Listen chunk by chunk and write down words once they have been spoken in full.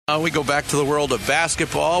We go back to the world of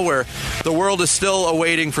basketball, where the world is still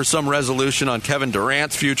awaiting for some resolution on Kevin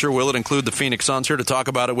Durant's future. Will it include the Phoenix Suns? Here to talk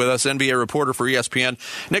about it with us, NBA reporter for ESPN,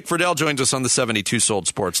 Nick Friedell, joins us on the 72 Sold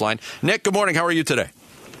Sports line. Nick, good morning. How are you today?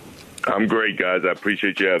 I'm great, guys. I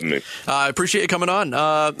appreciate you having me. I appreciate you coming on.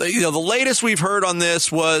 The latest we've heard on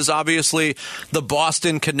this was obviously the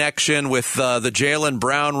Boston connection with the Jaylen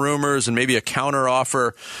Brown rumors and maybe a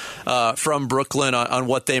counteroffer from Brooklyn on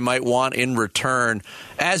what they might want in return.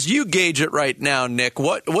 As you gauge it right now, Nick,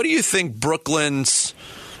 what do you think Brooklyn's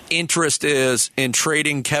interest is in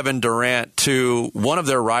trading Kevin Durant to one of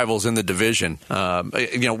their rivals in the division?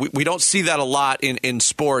 We don't see that a lot in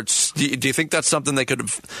sports. Do you think that's something they could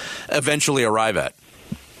eventually arrive at?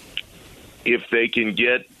 If they can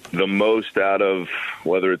get the most out of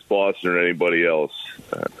whether it's Boston or anybody else,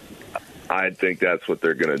 I think that's what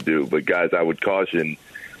they're going to do. But, guys, I would caution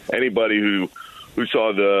anybody who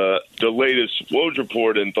saw the latest Woj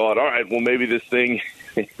report and thought, all right, well, maybe this thing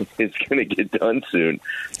is going to get done soon.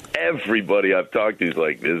 Everybody I've talked to is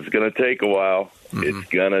like, this is going to take a while. Mm-hmm. It's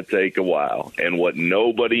going to take a while. And what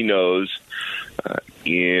nobody knows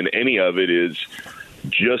in any of it is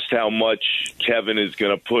just how much Kevin is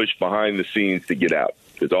going to push behind the scenes to get out.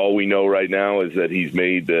 Because all we know right now is that he's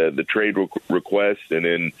made the trade request, and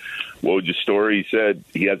in Woj's story, he said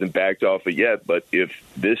he hasn't backed off it yet. But if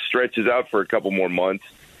this stretches out for a couple more months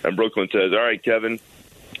and Brooklyn says, all right, Kevin,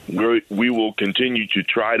 we will continue to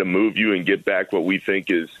try to move you and get back what we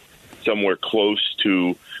think is somewhere close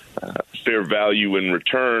to fair value in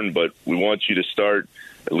return, but we want you to start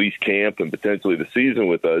at least camp and potentially the season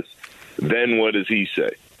with us, then what does he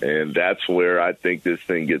say? And that's where I think this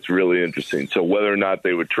thing gets really interesting. So whether or not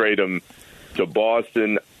they would trade him to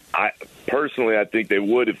Boston, I think they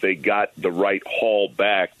would if they got the right haul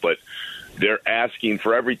back, but they're asking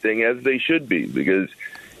for everything, as they should be, because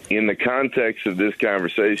in the context of this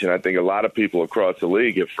conversation, I think a lot of people across the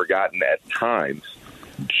league have forgotten at times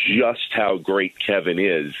just how great Kevin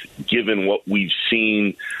is, given what we've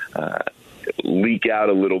seen leak out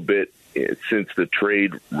a little bit since the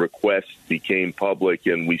trade request became public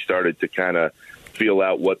and we started to kind of feel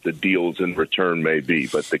out what the deals in return may be.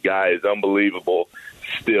 But the guy is unbelievable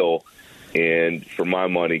still. And for my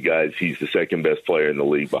money, guys, he's the second best player in the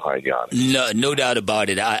league behind Giannis. No doubt about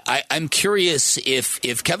it. I'm curious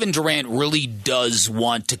if Kevin Durant really does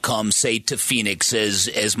want to come, say, to Phoenix,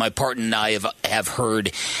 as my partner and I have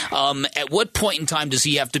heard. At what point in time does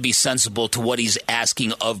he have to be sensible to what he's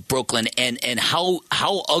asking of Brooklyn, and how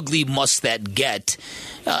ugly must that get?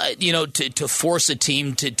 To force a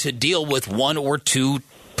team to deal with one or two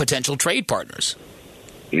potential trade partners.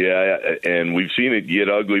 Yeah, and we've seen it get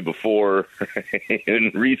ugly before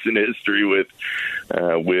in recent history with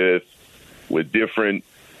different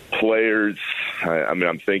players.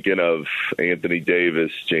 I'm thinking of Anthony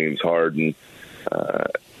Davis, James Harden.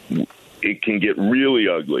 It can get really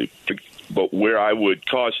ugly. But where I would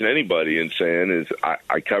caution anybody in saying is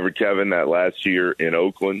I covered Kevin that last year in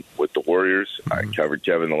Oakland with the Warriors. I covered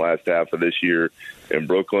Kevin the last half of this year in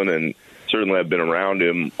Brooklyn, and certainly I've been around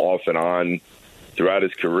him off and on throughout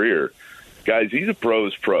his career. Guys, he's a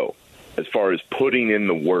pro's pro as far as putting in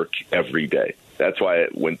the work every day. That's why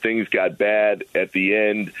when things got bad at the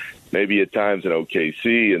end, maybe at times in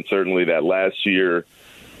OKC and certainly that last year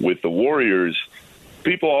with the Warriors,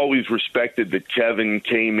 people always respected that Kevin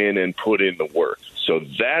came in and put in the work. So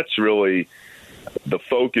that's really the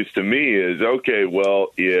focus to me is, okay,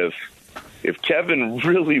 well, if Kevin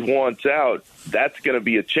really wants out, that's going to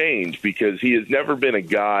be a change, because he has never been a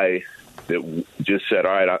guy that just said,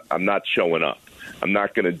 all right, I'm not showing up. I'm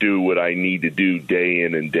not going to do what I need to do day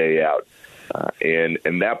in and day out.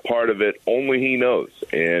 And that part of it, only he knows.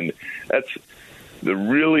 And that's the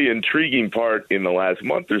really intriguing part in the last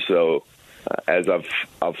month or so, as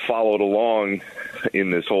I've followed along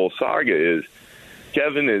in this whole saga, is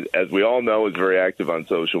Kevin, is, as we all know, is very active on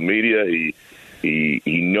social media.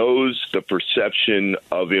 He knows the perception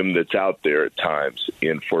of him that's out there at times.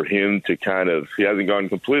 And for him to he hasn't gone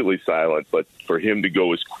completely silent, but for him to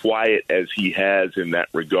go as quiet as he has in that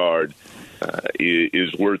regard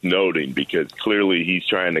is worth noting, because clearly he's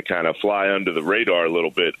trying to kind of fly under the radar a little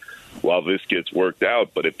bit while this gets worked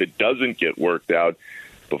out. But if it doesn't get worked out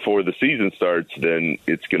before the season starts, then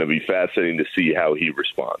it's going to be fascinating to see how he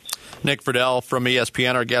responds. Nick Friedell from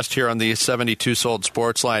ESPN, our guest here on the 72 Sold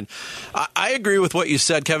Sports Line. I agree with what you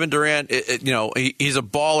said. Kevin Durant, he's a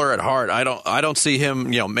baller at heart. I don't see him,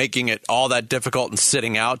 making it all that difficult and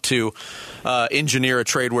sitting out to engineer a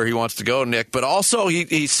trade where he wants to go, Nick. But also,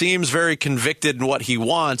 he seems very convicted in what he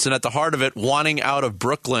wants, and at the heart of it, wanting out of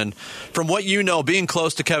Brooklyn. From what you know, being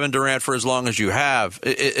close to Kevin Durant for as long as you have,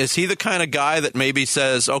 is he the kind of guy that maybe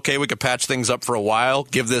says, says, okay, we could patch things up for a while,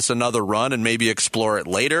 give this another run, and maybe explore it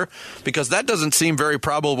later? Because that doesn't seem very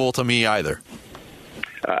probable to me either.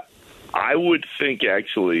 I would think,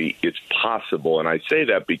 actually, it's possible, and I say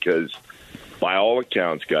that because, by all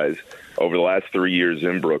accounts, guys, over the last 3 years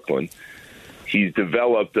in Brooklyn, he's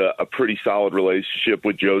developed a pretty solid relationship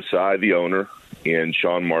with Joe Tsai, the owner, and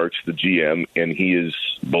Sean Marks, the GM, and he is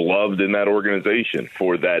beloved in that organization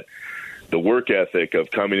for that, the work ethic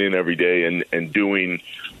of coming in every day and doing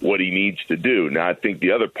what he needs to do. Now, I think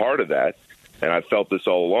the other part of that, and I felt this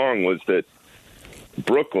all along, was that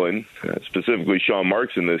Brooklyn, specifically Sean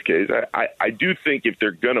Marks in this case, I do think if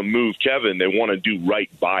they're going to move Kevin, they want to do right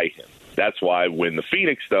by him. That's why when the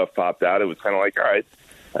Phoenix stuff popped out, it was kind of like, all right,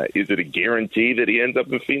 is it a guarantee that he ends up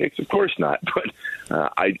in Phoenix? Of course not.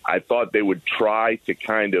 But I thought they would try to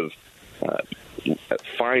kind of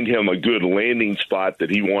find him a good landing spot that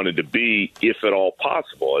he wanted to be, if at all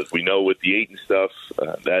possible. As we know with the Ayton stuff,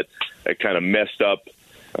 that kind of messed up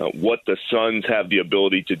what the Suns have the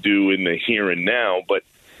ability to do in the here and now. But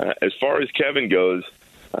as far as Kevin goes,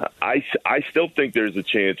 I still think there's a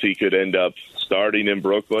chance he could end up starting in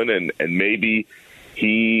Brooklyn, and maybe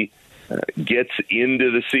he gets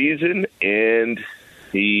into the season and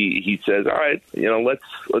he says, all right,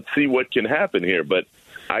 let's see what can happen here. But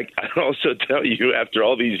I can also tell you, after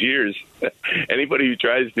all these years, anybody who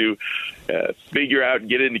tries to figure out and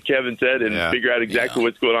get into Kevin's head and figure out exactly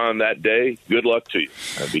what's going on that day, good luck to you,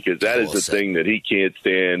 because that is the thing that he can't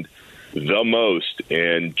stand the most.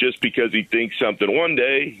 And just because he thinks something one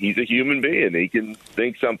day, he's a human being. He can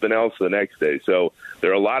think something else the next day. So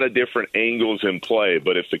there are a lot of different angles in play.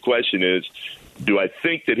 But if the question is, do I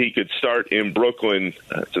think that he could start in Brooklyn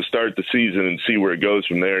to start the season and see where it goes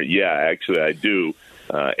from there? Yeah, actually I do.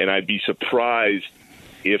 And I'd be surprised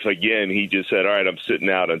if, again, he just said, all right, I'm sitting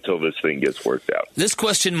out until this thing gets worked out. This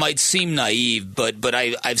question might seem naive, but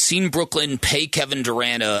I've seen Brooklyn pay Kevin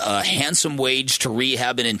Durant a handsome wage to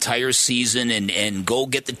rehab an entire season and go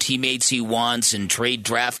get the teammates he wants and trade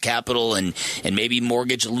draft capital and maybe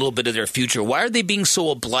mortgage a little bit of their future. Why are they being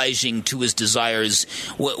so obliging to his desires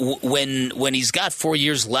when he's got 4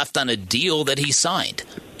 years left on a deal that he signed?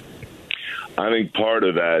 I think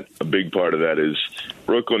a big part of that is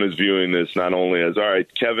Brooklyn is viewing this not only as, all right,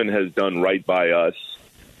 Kevin has done right by us,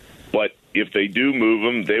 but if they do move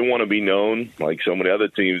him, they want to be known, like so many other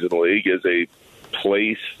teams in the league, as a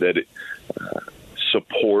place that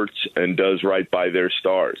supports and does right by their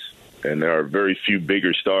stars. And there are very few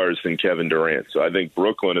bigger stars than Kevin Durant. So I think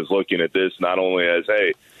Brooklyn is looking at this not only as,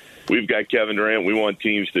 hey, we've got Kevin Durant, we want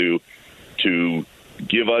teams to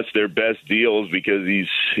give us their best deals because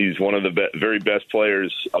he's one of the very best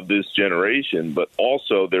players of this generation, but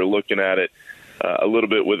also they're looking at it a little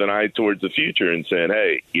bit with an eye towards the future and saying,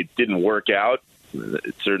 hey, it didn't work out.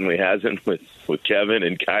 It certainly hasn't with Kevin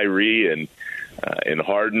and Kyrie and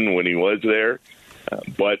Harden when he was there,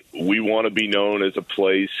 but we want to be known as a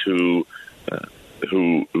place who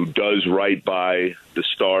does right by the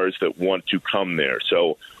stars that want to come there.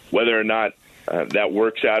 So whether or not that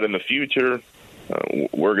works out in the future,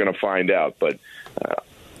 we're going to find out. But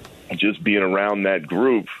just being around that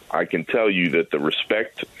group, I can tell you that the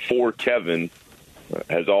respect for Kevin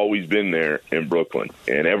has always been there in Brooklyn.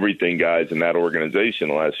 And everything, guys, in that organization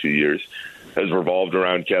the last few years has revolved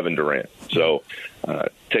around Kevin Durant. So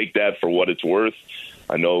take that for what it's worth.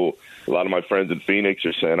 I know a lot of my friends in Phoenix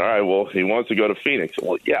are saying, all right, well, he wants to go to Phoenix.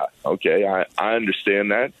 Well, yeah, okay, I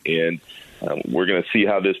understand that. And we're going to see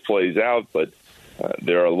how this plays out. But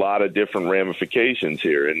there are a lot of different ramifications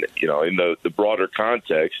here. And, in the broader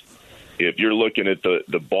context, if you're looking at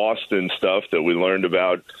the Boston stuff that we learned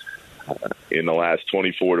about in the last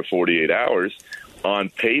 24 to 48 hours, on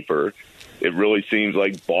paper, it really seems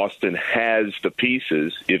like Boston has the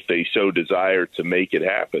pieces, if they so desire, to make it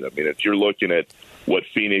happen. I mean, if you're looking at what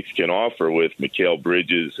Phoenix can offer with Mikal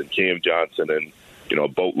Bridges and Cam Johnson and, a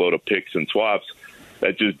boatload of picks and swaps,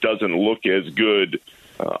 that just doesn't look as good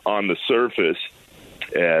on the surface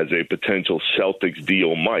as a potential Celtics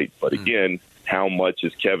deal might. But again, how much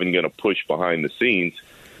is Kevin going to push behind the scenes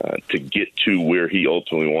to get to where he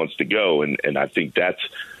ultimately wants to go? And I think that's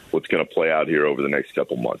what's going to play out here over the next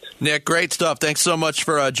couple months. Nick, great stuff. Thanks so much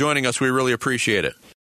for joining us. We really appreciate it.